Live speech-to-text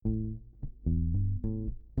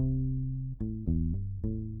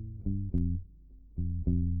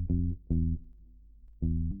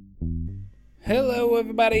Hello,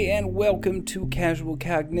 everybody, and welcome to Casual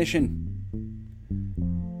Cognition.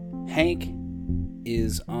 Hank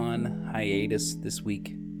is on hiatus this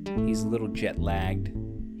week. He's a little jet-lagged.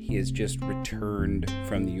 He has just returned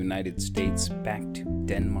from the United States back to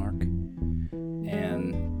Denmark.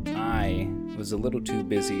 And I was a little too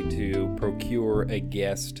busy to procure a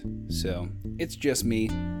guest, so it's just me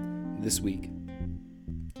this week,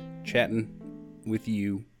 chatting with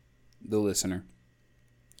you, the listener.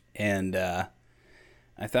 And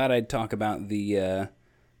I thought I'd talk about the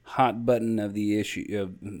hot button issue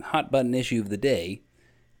of the day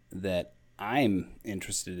that I'm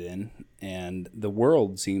interested in, and the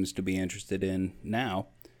world seems to be interested in now,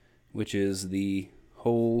 which is the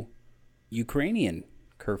whole Ukrainian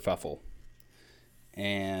kerfuffle.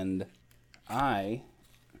 And I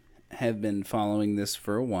have been following this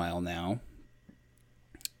for a while now,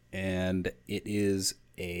 and it is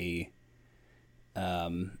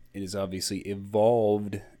obviously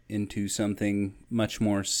evolved into something much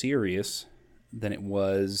more serious than it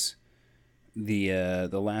was the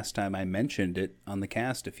last time I mentioned it on the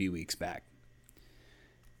cast a few weeks back.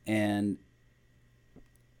 And,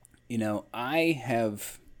 you know, I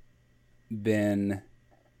have been,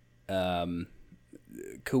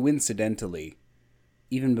 coincidentally,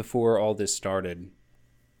 even before all this started,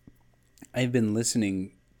 I've been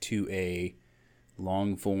listening to a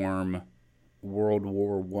long-form World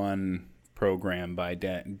War I program by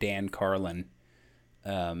Dan Carlin,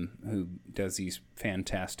 who does these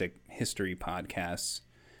fantastic history podcasts.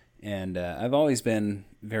 And I've always been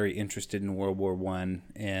very interested in World War I,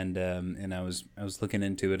 and I was looking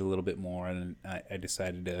into it a little bit more, and I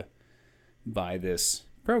decided to buy this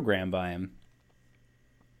program by him.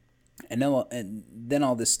 And then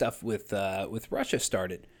all this stuff with Russia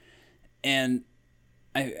started, and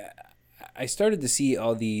I started to see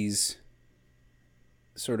all these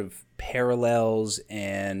sort of parallels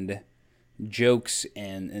and jokes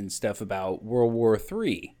and stuff about World War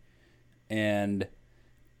III, and,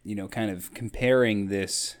 you know, kind of comparing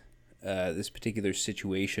this particular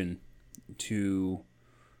situation to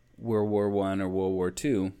World War I or World War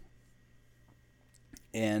II.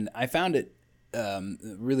 And I found it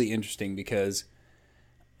really interesting because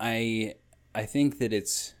I think that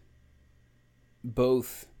it's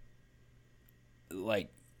both,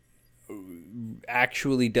 like,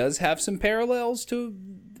 actually does have some parallels to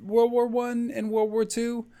World War I and World War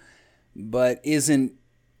II, but isn't,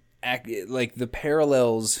 like, the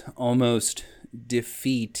parallels almost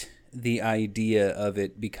defeat the idea of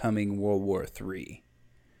it becoming World War III.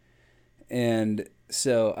 And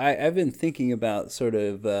so I've been thinking about sort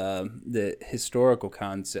of the historical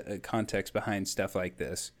context behind stuff like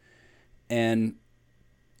this. And,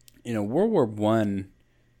 you know, World War I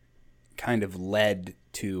kind of led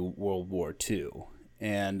to World War II.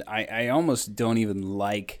 And I almost don't even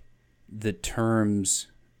like the terms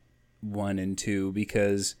 1 and 2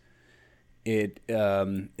 because it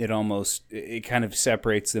kind of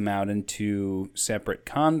separates them out into separate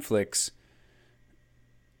conflicts.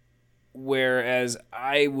 Whereas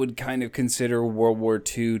I would kind of consider World War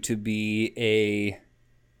II to be if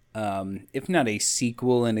not a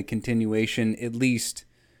sequel and a continuation, at least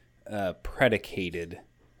predicated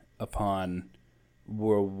upon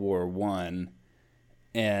World War I.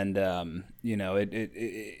 And, you know,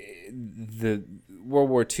 the World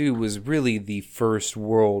War II was really the first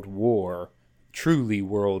World War, truly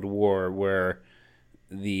World War, where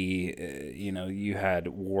you had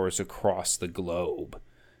wars across the globe.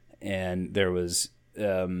 And there was,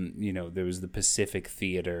 there was the Pacific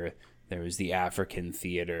theater, there was the African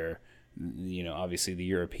theater, you know, obviously the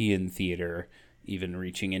European theater, even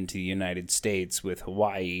reaching into the United States with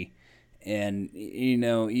Hawaii. And, you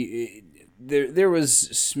know, there was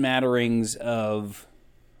smatterings of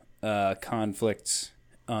conflicts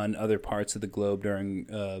on other parts of the globe during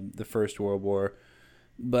the First World War,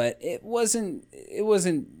 but it wasn't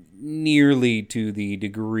nearly to the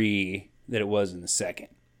degree that it was in the Second.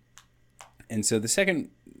 And so the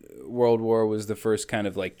Second World War was the first kind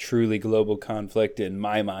of like truly global conflict in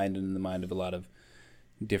my mind and in the mind of a lot of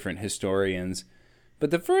different historians. But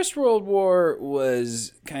the First World War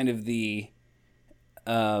was kind of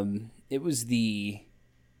it was the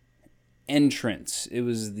entrance. It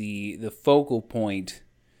was the focal point,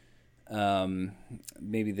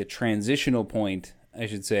 maybe the transitional point, I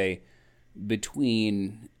should say,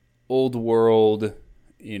 between old world,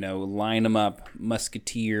 you know, line 'em up,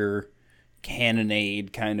 musketeer,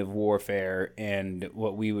 cannonade kind of warfare and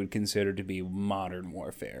what we would consider to be modern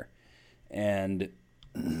warfare. And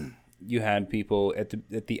you had people at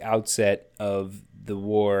the outset of the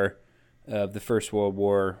war, of the First World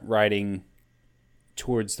War, writing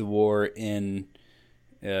towards the war in,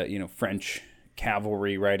 French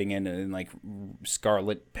cavalry riding in like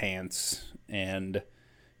scarlet pants and,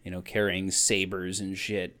 carrying sabers and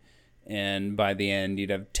shit. And by the end, you'd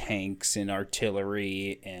have tanks and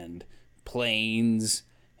artillery and planes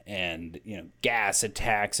and, gas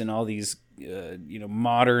attacks and all these,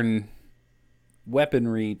 modern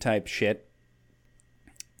weaponry type shit.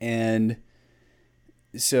 And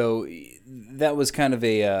so that was kind of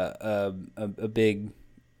a big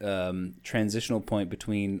transitional point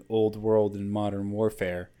between old world and modern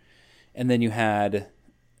warfare. And then you had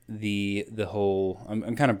the whole,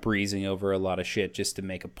 I'm kind of breezing over a lot of shit just to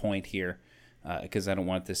make a point here, because I don't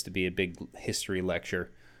want this to be a big history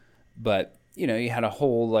lecture. But, you had a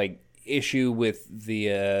whole like issue with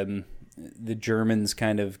the Germans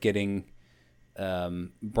kind of getting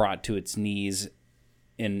brought to its knees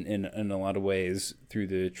in a lot of ways through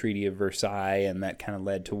the Treaty of Versailles, and that kind of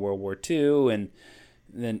led to World War II, and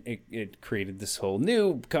then it created this whole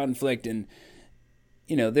new conflict. And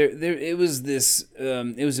it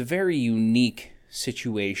was a very unique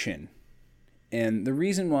situation. And the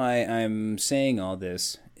reason why I'm saying all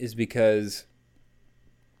this is because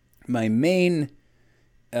my main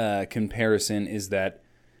comparison is that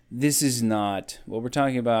this is not what we're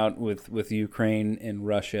talking about with Ukraine and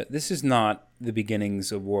Russia. This is not the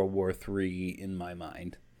beginnings of World War III in my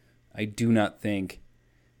mind. I do not think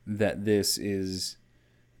that this is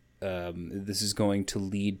going to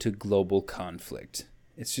lead to global conflict.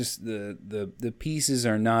 It's just the pieces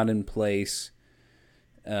are not in place,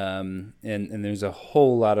 and there's a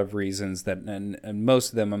whole lot of reasons that, and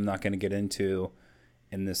most of them I'm not going to get into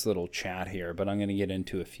in this little chat here, but I'm going to get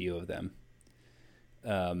into a few of them.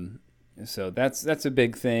 So that's a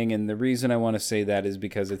big thing, and the reason I want to say that is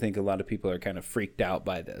because I think a lot of people are kind of freaked out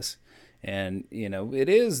by this, and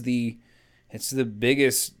it's the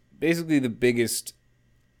biggest, basically the biggest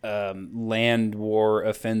land war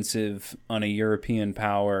offensive on a European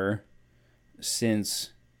power since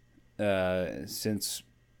World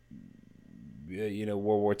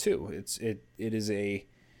War II. It's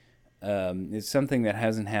something that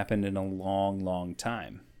hasn't happened in a long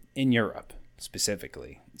time in Europe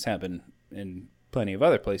specifically. It's happened in plenty of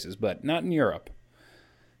other places, but not in Europe,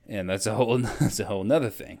 and that's a whole nother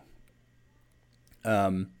thing.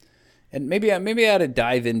 And maybe I ought to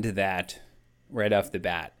dive into that right off the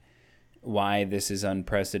bat, why this is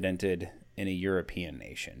unprecedented in a European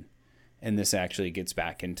nation. And this actually gets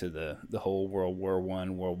back into the whole World War I,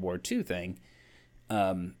 World War II thing.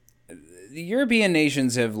 The European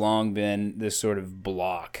nations have long been this sort of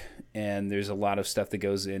block, and there's a lot of stuff that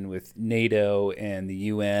goes in with NATO and the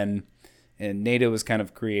UN. And NATO was kind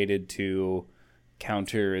of created to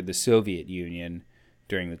counter the Soviet Union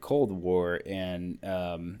during the Cold War. And,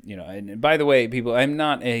 and by the way, people, I'm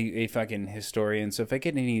not a fucking historian, so if I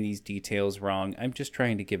get any of these details wrong, I'm just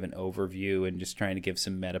trying to give an overview and just trying to give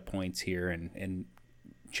some meta points here and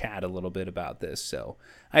chat a little bit about this. So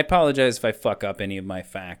I apologize if I fuck up any of my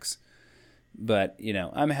facts, but,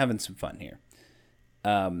 I'm having some fun here.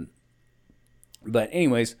 But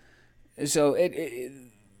anyways, so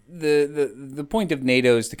the point of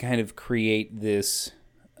NATO is to kind of create this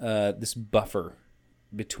buffer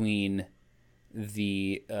between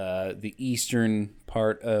the eastern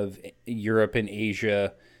part of Europe and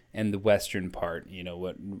Asia and the western part,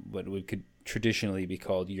 what could traditionally be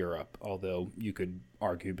called Europe, although you could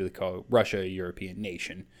arguably call Russia a European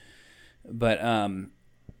nation. But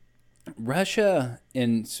Russia,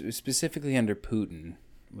 and specifically under Putin,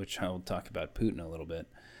 which I will talk about Putin a little bit,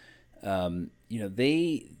 they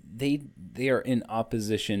are in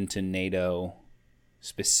opposition to NATO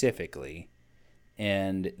specifically,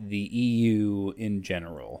 and the EU in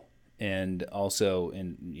general, and also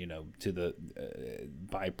to the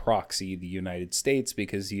by proxy the United States,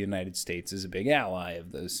 because the United States is a big ally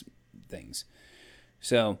of those things.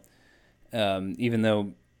 So even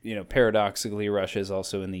though paradoxically Russia is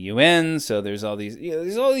also in the UN, so there's all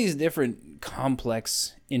these different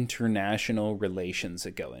complex international relations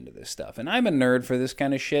that go into this stuff. And I'm a nerd for this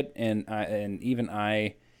kind of shit, and even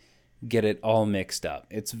I get it all mixed up.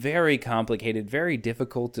 It's very complicated, very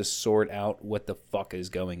difficult to sort out what the fuck is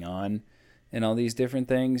going on and all these different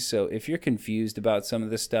things. So if you're confused about some of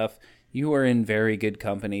this stuff, you are in very good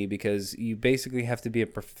company, because you basically have to be a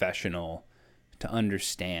professional to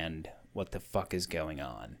understand what the fuck is going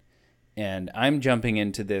on. And I'm jumping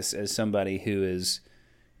into this as somebody who is,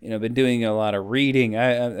 been doing a lot of reading.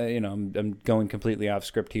 I'm going completely off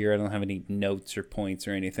script here. I don't have any notes or points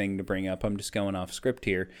or anything to bring up. I'm just going off script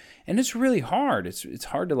here, and it's really hard. It's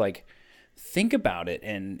hard to think about it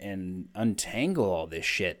and untangle all this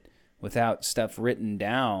shit without stuff written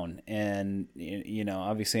down. And,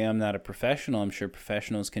 obviously I'm not a professional. I'm sure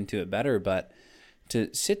professionals can do it better, but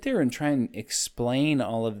to sit there and try and explain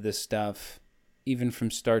all of this stuff, even from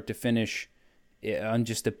start to finish, on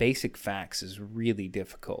just the basic facts is really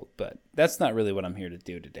difficult. But that's not really what I'm here to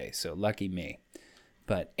do today, so lucky me.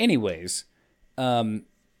 But anyways,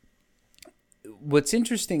 what's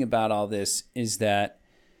interesting about all this is that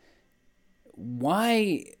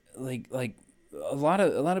why, like a lot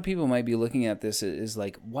of people might be looking at this as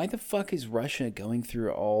like, why the fuck is Russia going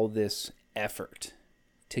through all this effort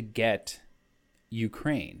to get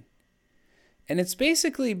Ukraine? And it's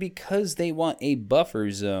basically because they want a buffer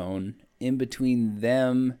zone in between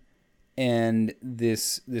them and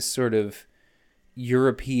this sort of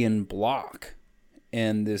European bloc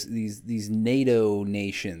and these NATO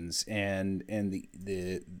nations and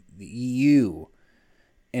the EU.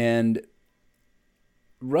 And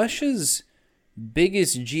Russia's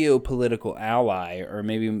biggest geopolitical ally, or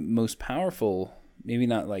maybe most powerful, maybe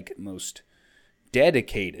not like most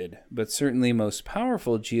dedicated, but certainly most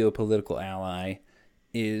powerful geopolitical ally,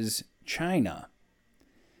 is China.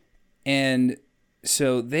 And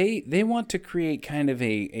so they want to create kind of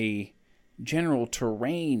a general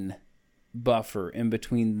terrain buffer in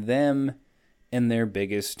between them and their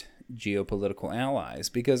biggest geopolitical allies,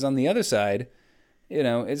 because on the other side,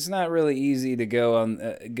 it's not really easy to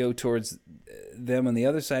go towards them on the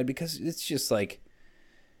other side, because it's just like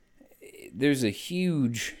there's a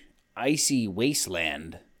huge icy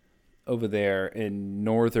wasteland over there in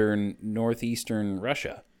northeastern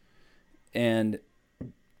Russia. And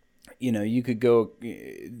you could go,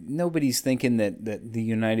 nobody's thinking that the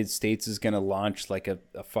United States is going to launch like a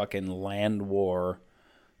fucking land war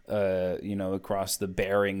across the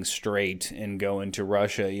Bering Strait and go into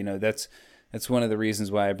Russia. That's one of the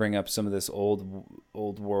reasons why I bring up some of this old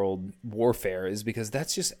world warfare, is because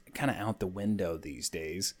that's just kind of out the window these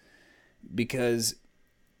days. Because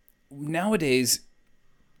nowadays,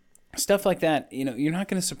 stuff like that, you're not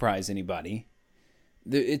going to surprise anybody.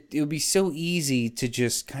 It would be so easy to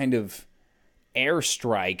just kind of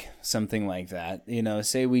airstrike something like that.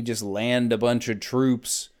 Say we just land a bunch of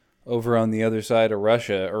troops over on the other side of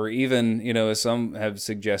Russia, or even, as some have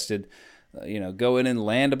suggested, go in and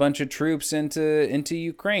land a bunch of troops into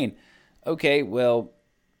Ukraine. Okay, well,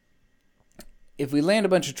 if we land a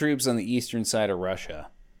bunch of troops on the eastern side of Russia,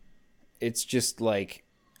 it's just like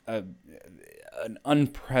an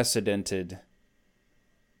unprecedented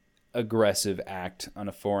aggressive act on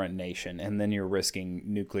a foreign nation, and then you're risking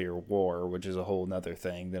nuclear war, which is a whole nother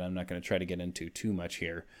thing that I'm not going to try to get into too much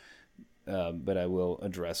here, but I will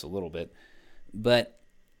address a little bit. But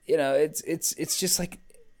it's just like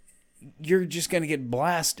you're just going to get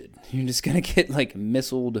blasted. You're just going to get like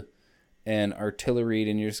missiled and artilleried,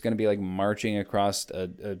 and you're just going to be like marching across a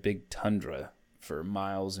big tundra for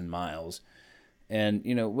miles and miles. And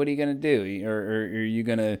what are you going to do? Or are you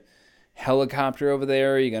going to helicopter over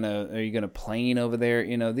there? Are you gonna plane over there?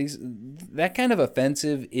 That kind of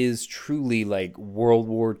offensive is truly like World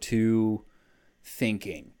War II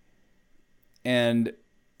thinking. And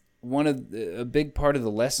a big part of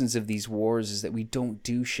the lessons of these wars is that we don't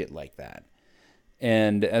do shit like that.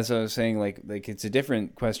 And as I was saying, like it's a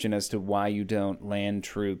different question as to why you don't land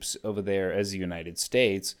troops over there as the United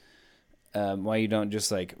States. Why you don't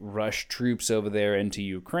just like rush troops over there into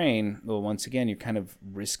Ukraine. Well, once again, you're kind of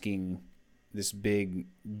risking this big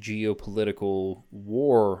geopolitical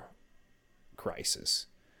war crisis.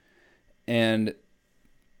 And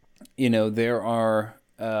there are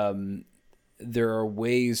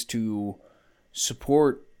ways to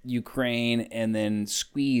support Ukraine and then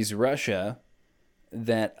squeeze Russia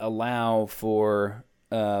that allow for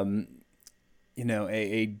a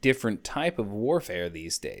different type of warfare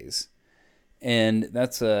these days. And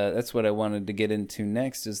that's what I wanted to get into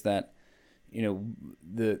next, is that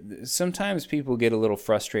sometimes people get a little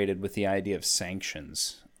frustrated with the idea of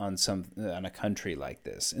sanctions on a country like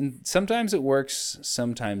this, and sometimes it works,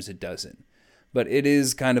 sometimes it doesn't. But it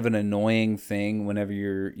is kind of an annoying thing whenever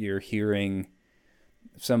you're hearing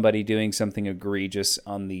somebody doing something egregious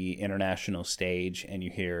on the international stage, and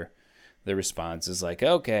you hear the response is like,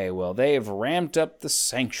 okay, well, they've ramped up the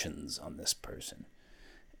sanctions on this person.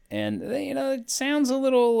 And it sounds a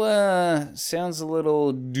little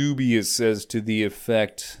dubious as to the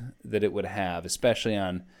effect that it would have, especially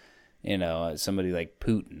on somebody like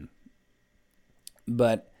Putin.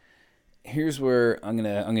 But here's where I'm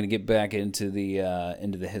gonna get back into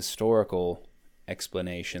the historical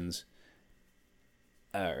explanations,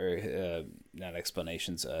 or not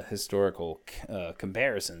explanations, historical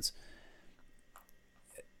comparisons.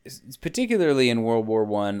 particularly in World War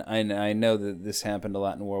One. I know that this happened a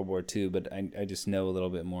lot in World War Two, but I just know a little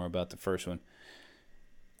bit more about the first one.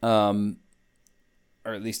 Or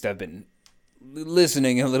at least I've been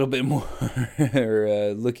listening a little bit more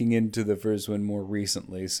or looking into the first one more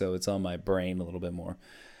recently, so it's on my brain a little bit more.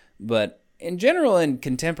 But in general, in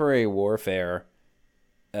contemporary warfare,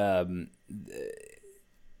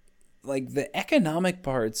 like the economic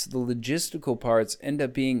parts, the logistical parts end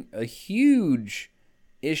up being a huge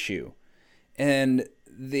issue, and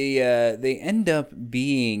they end up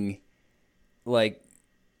being like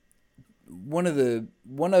one of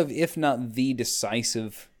if not the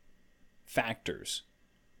decisive factors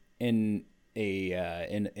in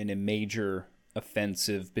a major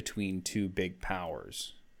offensive between two big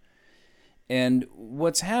powers. And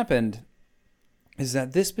what's happened is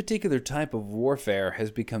that this particular type of warfare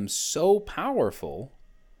has become so powerful,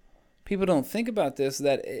 people don't think about this,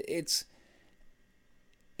 that it's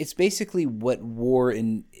basically what war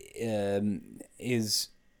is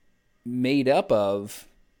made up of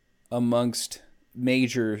amongst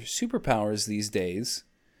major superpowers these days,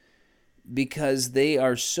 because they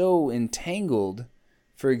are so entangled.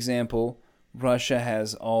 For example, Russia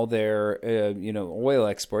has all their oil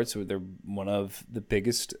exports. So they're one of the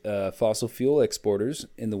biggest fossil fuel exporters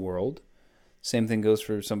in the world. Same thing goes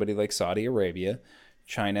for somebody like Saudi Arabia.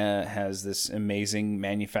 China has this amazing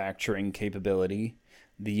manufacturing capability.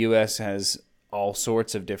 The U.S. has all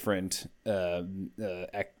sorts of different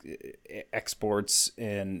exports,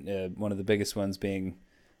 and one of the biggest ones being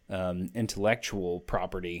intellectual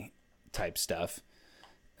property type stuff.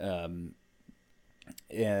 And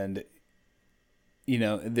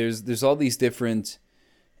there's all these different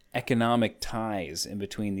economic ties in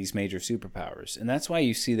between these major superpowers, and that's why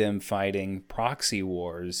you see them fighting proxy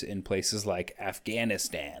wars in places like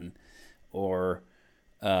Afghanistan, or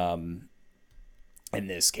in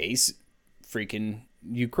this case, freaking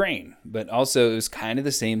Ukraine. But also, it was kind of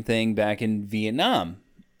the same thing back in Vietnam.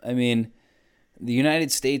 I mean, the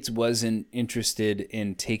United States wasn't interested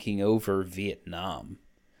in taking over Vietnam.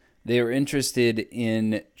 They were interested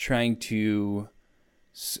in trying to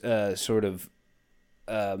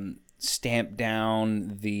stamp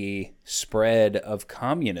down the spread of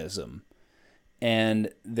communism. And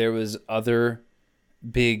there was other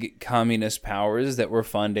big communist powers that were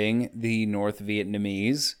funding the North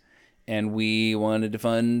Vietnamese, and we wanted to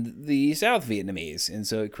fund the South Vietnamese. And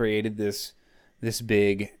so it created this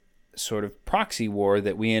big sort of proxy war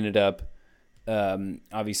that we ended up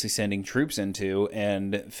obviously sending troops into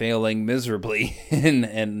and failing miserably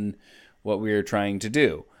in what we were trying to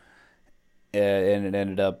do. And it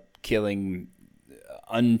ended up killing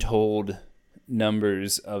untold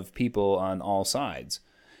numbers of people on all sides.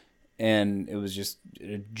 And it was just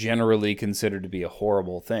generally considered to be a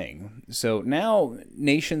horrible thing. So now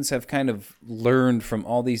nations have kind of learned from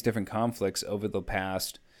all these different conflicts over the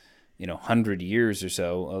past 100 years or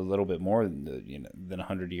so, a little bit more than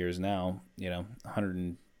 100 years now,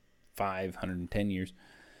 105, 110 years,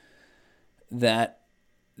 that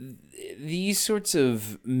these sorts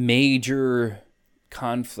of major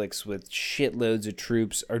conflicts with shitloads of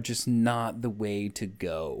troops are just not the way to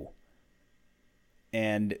go.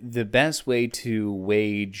 And the best way to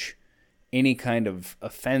wage any kind of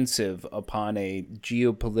offensive upon a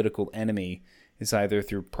geopolitical enemy is either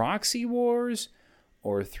through proxy wars,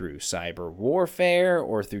 or through cyber warfare,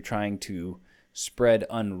 or through trying to spread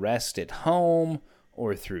unrest at home,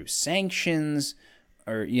 or through sanctions,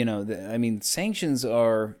 or sanctions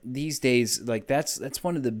are these days, like that's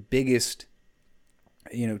one of the biggest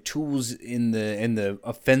tools in the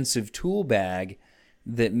offensive tool bag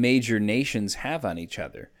that major nations have on each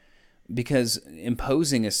other, because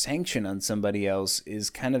imposing a sanction on somebody else is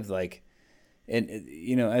kind of like, and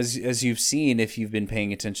as you've seen if you've been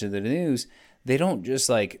paying attention to the news, they don't just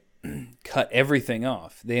like cut everything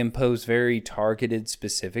off. They impose very targeted,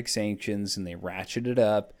 specific sanctions, and they ratchet it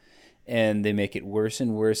up, and they make it worse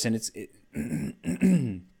and worse. And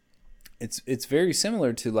it's very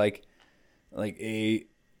similar to like a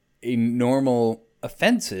normal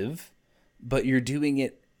offensive, but you're doing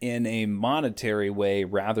it in a monetary way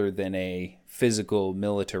rather than a physical,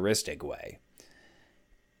 militaristic way.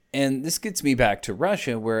 And this gets me back to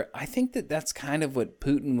Russia, where I think that that's kind of what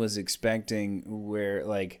Putin was expecting, where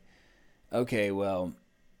like, okay, well,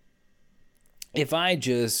 if I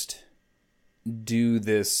just do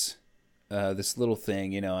this little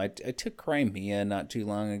thing, I took Crimea not too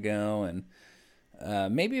long ago, and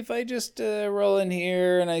maybe if I just roll in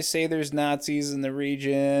here and I say there's Nazis in the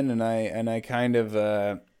region, and I kind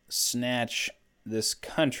of snatch this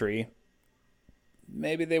country,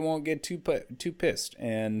 maybe they won't get too pissed.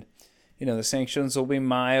 And the sanctions will be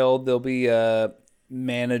mild, they'll be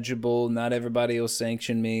manageable. Not everybody will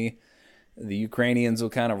sanction me. The Ukrainians will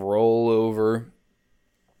kind of roll over,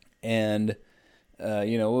 and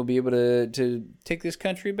we'll be able to take this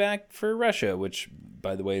country back for Russia, which,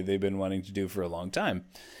 by the way, they've been wanting to do for a long time.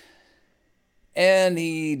 And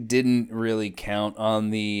he didn't really count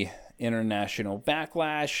on the international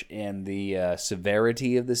backlash and the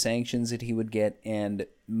severity of the sanctions that he would get, and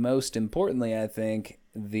most importantly, I think,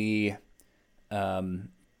 the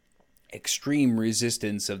extreme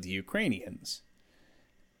resistance of the Ukrainians.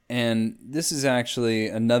 And this is actually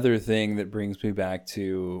another thing that brings me back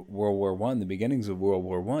to World War I, the beginnings of World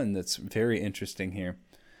War I, that's very interesting here.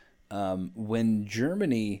 When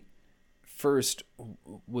Germany first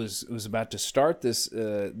was about to start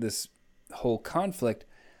this whole conflict,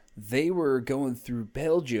 they were going through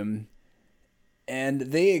Belgium, and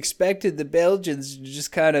they expected the Belgians to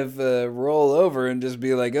just kind of roll over and just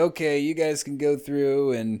be like, okay, you guys can go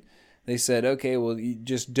through. And they said, okay, well, you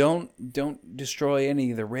just don't destroy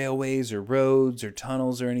any of the railways or roads or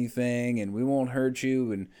tunnels or anything, and we won't hurt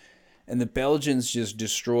you. And the Belgians just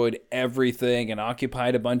destroyed everything and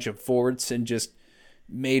occupied a bunch of forts and just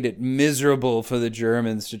made it miserable for the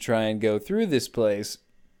Germans to try and go through this place.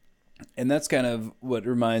 And that's kind of what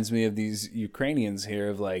reminds me of these Ukrainians here,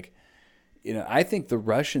 of like, I think the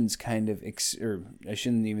Russians kind of, or I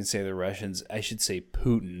shouldn't even say the Russians, I should say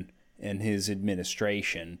Putin and his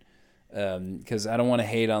administration, because I don't want to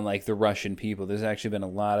hate on like the Russian people. There's actually been a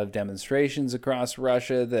lot of demonstrations across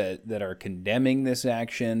Russia that are condemning this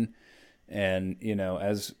action, and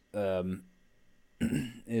as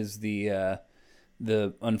is the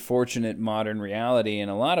unfortunate modern reality in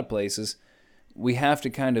a lot of places, we have to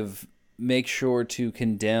kind of make sure to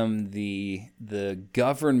condemn the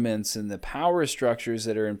governments and the power structures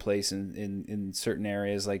that are in place in certain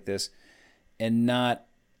areas like this, and not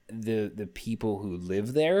the people who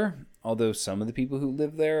live there. Although some of the people who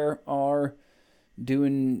live there are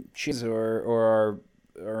doing shit or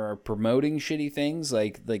are promoting shitty things,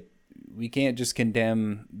 like we can't just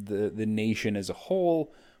condemn the nation as a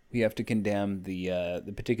whole. We have to condemn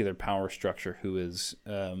the particular power structure who is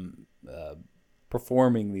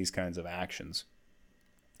performing these kinds of actions.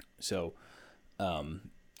 So, I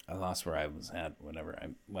lost where I was at whenever I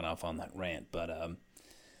went off on that rant, but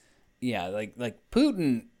yeah, like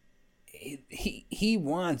Putin, he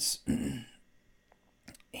wants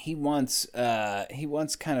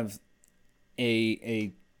kind of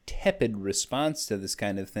a tepid response to this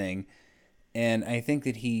kind of thing, and I think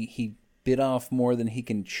that he bit off more than he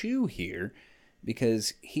can chew here,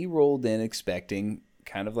 because he rolled in expecting,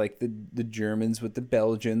 kind of like the Germans with the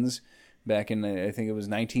Belgians back in, I think it was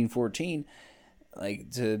 1914,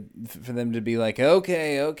 like for them to be like,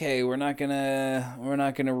 okay, we're not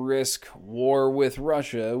gonna risk war with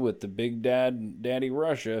Russia, with the big daddy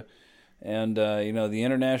Russia, and the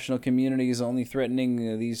international community is only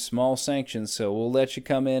threatening these small sanctions, so we'll let you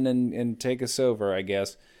come in and take us over, I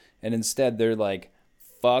guess. And instead they're like,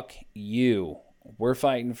 fuck you, we're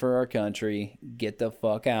fighting for our country, get the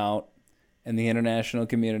fuck out. And the international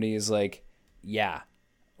community is like, yeah,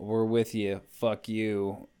 we're with you, fuck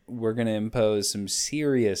you, we're going to impose some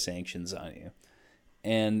serious sanctions on you.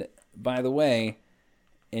 And by the way,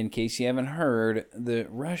 in case you haven't heard, the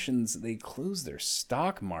Russians, they closed their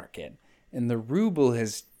stock market, and the ruble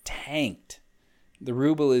has tanked. The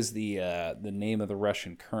ruble is the name of the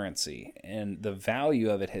Russian currency, and the value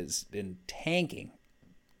of it has been tanking.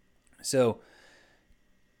 So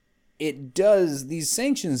these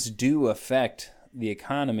sanctions do affect the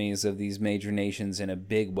economies of these major nations in a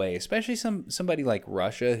big way, especially somebody like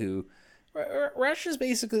Russia, who Russia's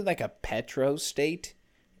basically like a petro state.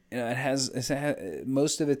 It has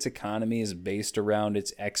most of its economy is based around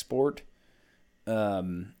its export.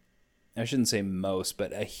 I shouldn't say most,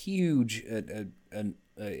 but a huge,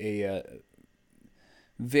 a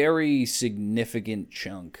very significant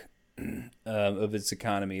chunk of its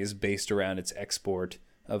economy is based around its export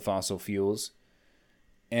of fossil fuels.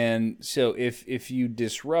 And so if you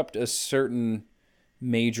disrupt a certain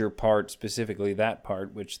major part, specifically that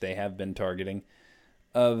part, which they have been targeting,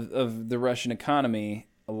 of the Russian economy,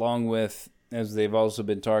 along with, as they've also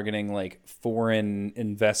been targeting, like foreign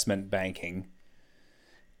investment banking,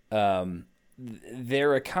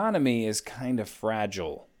 their economy is kind of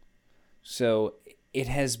fragile. So it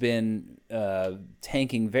has been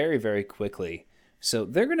tanking very, very quickly. So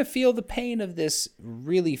they're going to feel the pain of this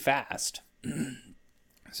really fast.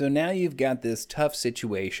 So now you've got this tough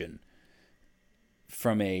situation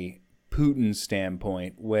from a Putin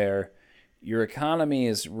standpoint, where your economy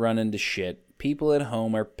is running to shit. People at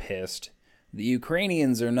home are pissed. The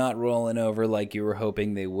Ukrainians are not rolling over like you were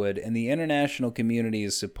hoping they would, and the international community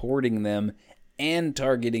is supporting them and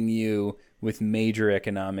targeting you with major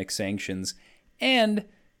economic sanctions. And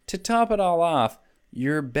to top it all off,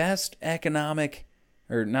 your best economic,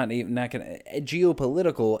 or not gonna,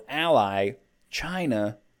 geopolitical ally,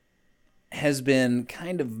 China, has been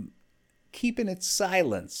kind of keeping its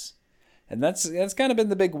silence. And that's kind of been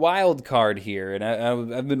the big wild card here. And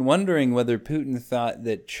I've been wondering whether Putin thought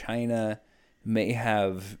that China may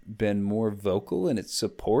have been more vocal in its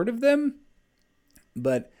support of them.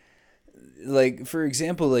 But, like, for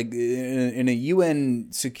example, like in a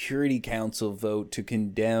UN Security Council vote to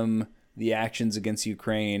condemn the actions against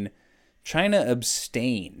Ukraine, China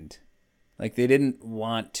abstained. Like, they didn't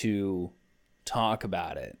want to talk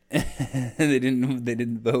about it. they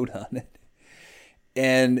didn't vote on it.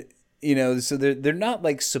 And, you know, so they're not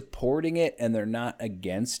like supporting it and they're not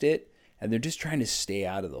against it, and they're just trying to stay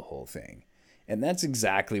out of the whole thing. And that's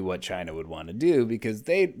exactly what China would want to do, because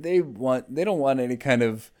they don't want any kind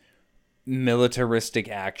of militaristic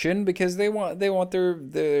action, because they want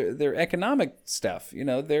their economic stuff. You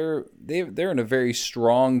know, they're in a very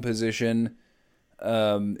strong position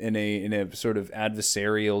in a sort of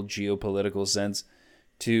adversarial geopolitical sense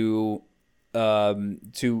to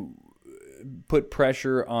put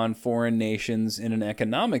pressure on foreign nations in an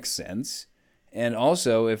economic sense, and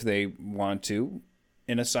also, if they want to,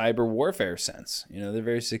 in a cyber warfare sense. You know, they're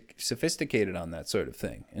very sophisticated on that sort of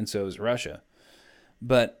thing, and so is Russia.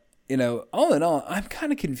 But, you know, all in all, I'm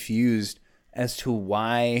kind of confused as to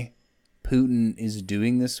why Putin is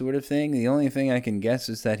doing this sort of thing. The only thing I can guess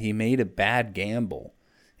is that he made a bad gamble,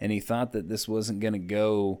 and he thought that this wasn't going to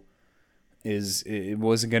go, it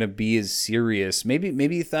wasn't going to be as serious. Maybe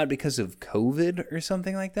he thought because of COVID or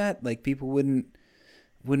something like that, like people wouldn't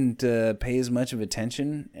pay as much of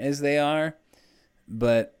attention as they are.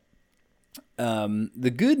 But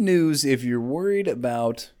the good news, if you're worried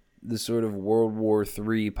about the sort of World War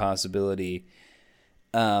III possibility,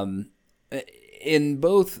 in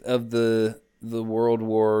both of the world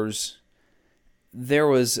wars, there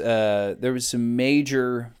was some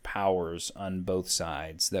major powers on both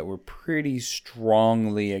sides that were pretty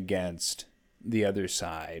strongly against the other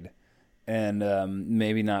side. And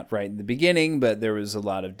maybe not right in the beginning, but there was a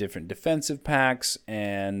lot of different defensive pacts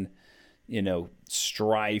and, you know,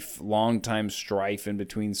 long-time strife in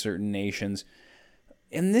between certain nations.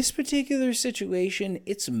 In this particular situation,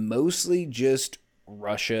 it's mostly just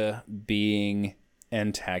Russia being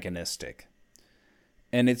antagonistic.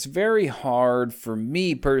 And it's very hard for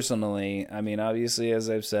me personally. I mean, obviously, as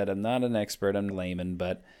I've said, I'm not an expert, I'm a layman,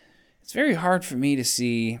 but it's very hard for me to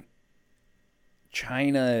see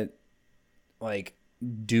China, like,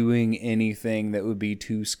 doing anything that would be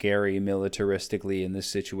too scary militaristically in this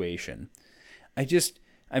situation. I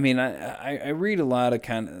read a lot of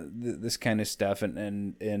kind of this kind of stuff,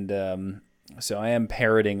 and so I am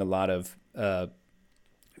parroting a lot of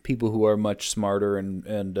people who are much smarter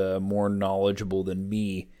and more knowledgeable than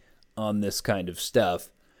me on this kind of stuff.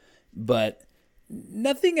 But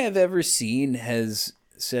nothing I've ever seen has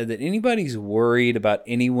said that anybody's worried about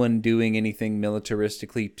anyone doing anything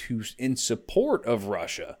militaristically in support of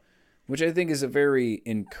Russia, which I think is a very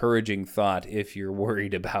encouraging thought if you're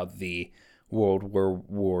worried about the World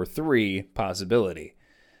War III possibility.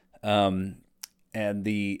 And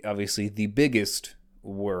obviously the biggest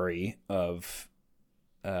worry of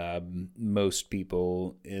most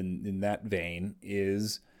people in that vein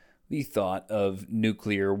is the thought of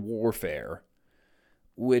nuclear warfare,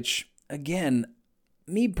 which, again,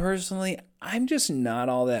 me personally, I'm just not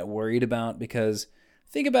all that worried about, because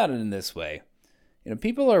think about it in this way. You know,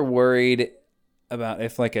 people are worried about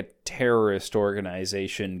if, like, a terrorist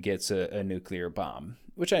organization gets a nuclear bomb,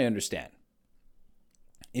 which I understand.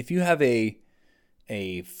 If you have a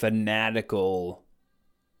fanatical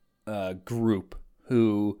group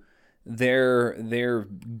who their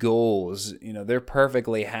goals, you know, they're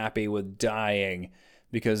perfectly happy with dying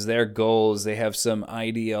because their goals, they have some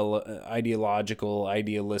idealistic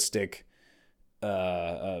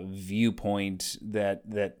viewpoint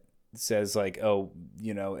that says, like, oh,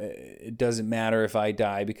 you know, it doesn't matter if I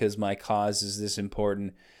die because my cause is this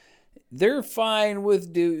important. They're fine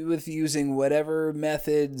with using whatever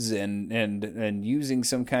methods and using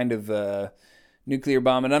some kind of nuclear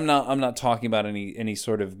bomb. And I'm not talking about any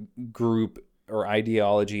sort of group or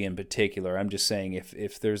ideology in particular. I'm just saying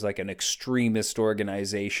if there's like an extremist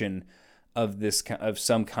organization of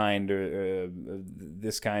some kind or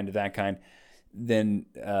this kind or that kind, then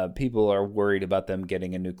people are worried about them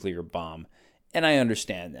getting a nuclear bomb. And I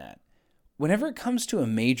understand that. Whenever it comes to a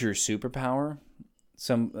major superpower,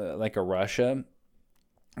 like a Russia,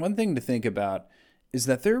 one thing to think about is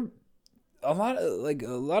that they're a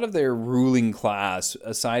lot of their ruling class,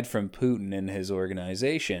 aside from Putin and his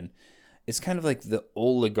organization, is kind of like the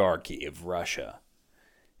oligarchy of Russia.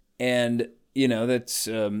 And, that's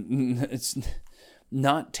it's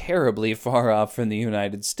not terribly far off from the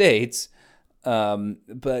United States.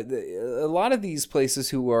 But a lot of these places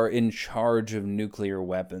who are in charge of nuclear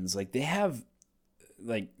weapons, like they have,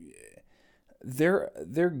 like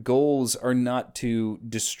their goals are not to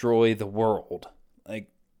destroy the world.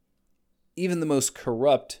 Like even the most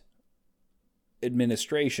corrupt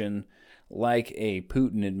administration, like a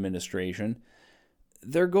Putin administration,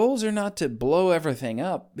 their goals are not to blow everything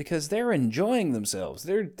up because they're enjoying themselves.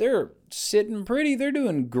 They're sitting pretty. They're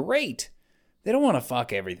doing great. They don't want to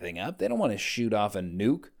fuck everything up. They don't want to shoot off a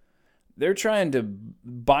nuke. They're trying to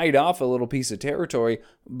bite off a little piece of territory,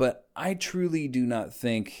 but I truly do not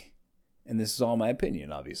think, and this is all my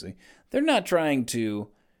opinion, obviously, they're not trying to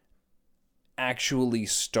actually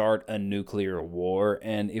start a nuclear war.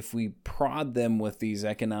 And if we prod them with these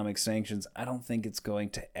economic sanctions, I don't think it's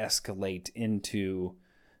going to escalate into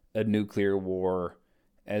a nuclear war,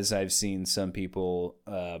 as I've seen some people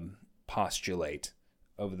postulate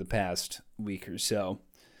over the past week or so.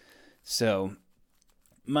 So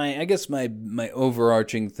I guess my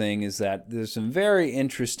overarching thing is that there's some very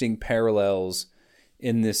interesting parallels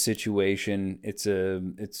in this situation. It's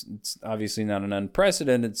obviously not an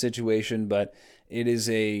unprecedented situation, but it is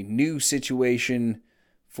a new situation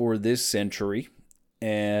for this century,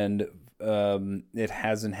 and it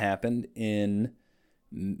hasn't happened in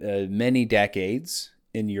many decades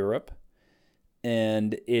in Europe.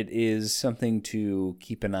 And it is something to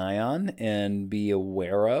keep an eye on and be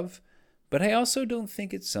aware of. But I also don't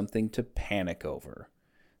think it's something to panic over.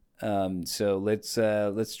 So let's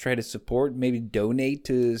try to support, maybe donate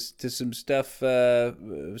to some stuff,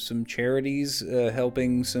 some charities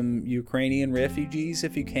helping some Ukrainian refugees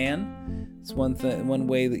if you can. It's one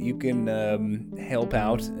way that you can help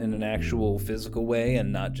out in an actual physical way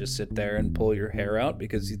and not just sit there and pull your hair out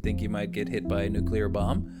because you think you might get hit by a nuclear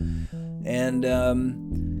bomb. And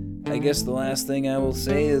I guess the last thing I will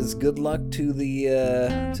say is good luck to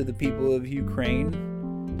the people of Ukraine,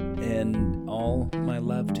 and all my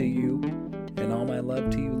love to you, and all my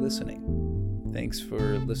love to you listening. Thanks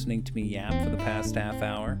for listening to me yap for the past half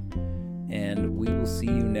hour, and we will see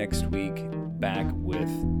you next week back with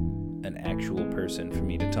an actual person for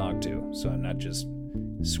me to talk to, so I'm not just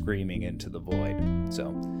screaming into the void.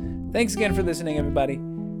 So, thanks again for listening, everybody.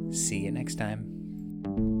 See you next time.